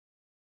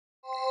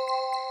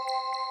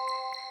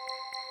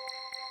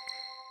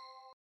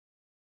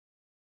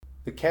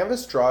The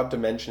Canvas Draw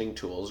dimensioning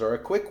tools are a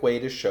quick way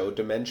to show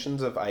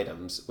dimensions of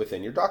items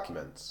within your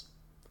documents.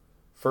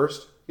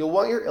 First, you'll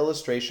want your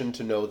illustration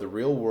to know the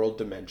real-world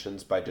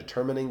dimensions by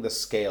determining the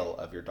scale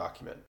of your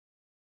document.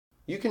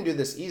 You can do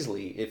this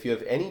easily if you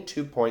have any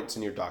 2 points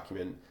in your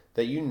document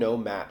that you know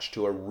match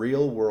to a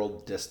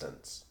real-world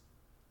distance.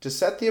 To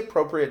set the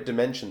appropriate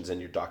dimensions in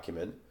your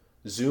document,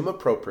 zoom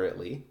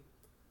appropriately,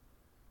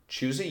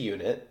 choose a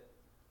unit,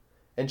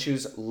 and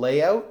choose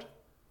Layout,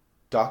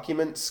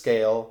 Document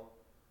Scale,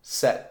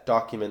 Set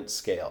Document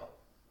Scale.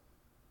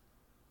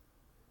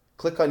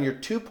 Click on your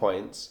 2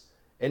 points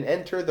and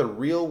enter the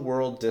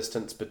real-world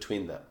distance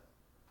between them.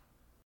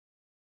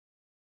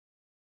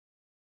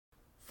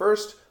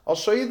 First, I'll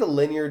show you the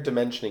linear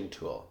dimensioning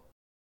tool.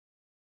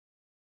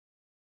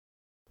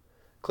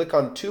 Click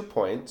on 2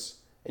 points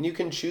and you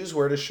can choose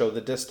where to show the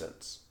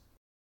distance.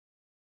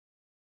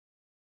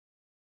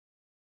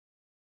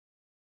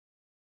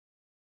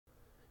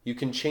 You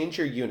can change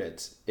your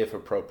units if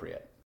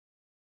appropriate.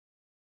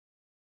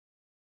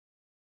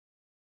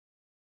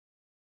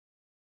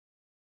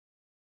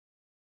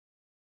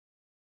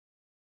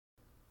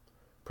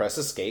 Press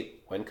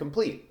Escape when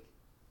complete.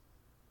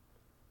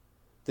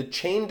 The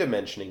chain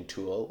dimensioning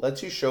tool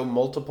lets you show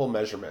multiple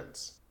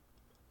measurements.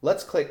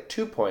 Let's click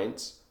 2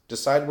 points,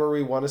 decide where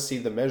we want to see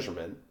the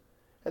measurement,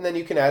 and then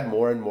you can add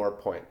more and more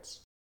points.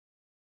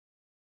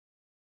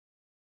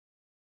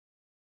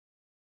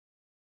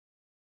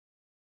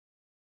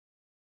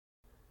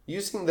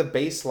 Using the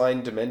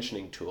baseline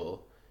dimensioning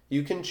tool,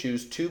 you can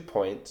choose 2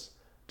 points,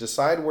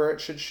 decide where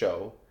it should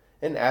show,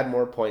 and add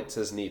more points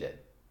as needed.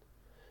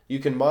 You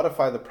can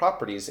modify the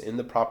properties in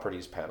the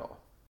Properties panel.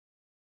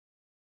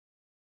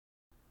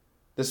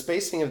 The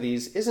spacing of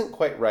these isn't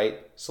quite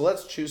right, so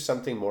let's choose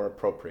something more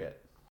appropriate.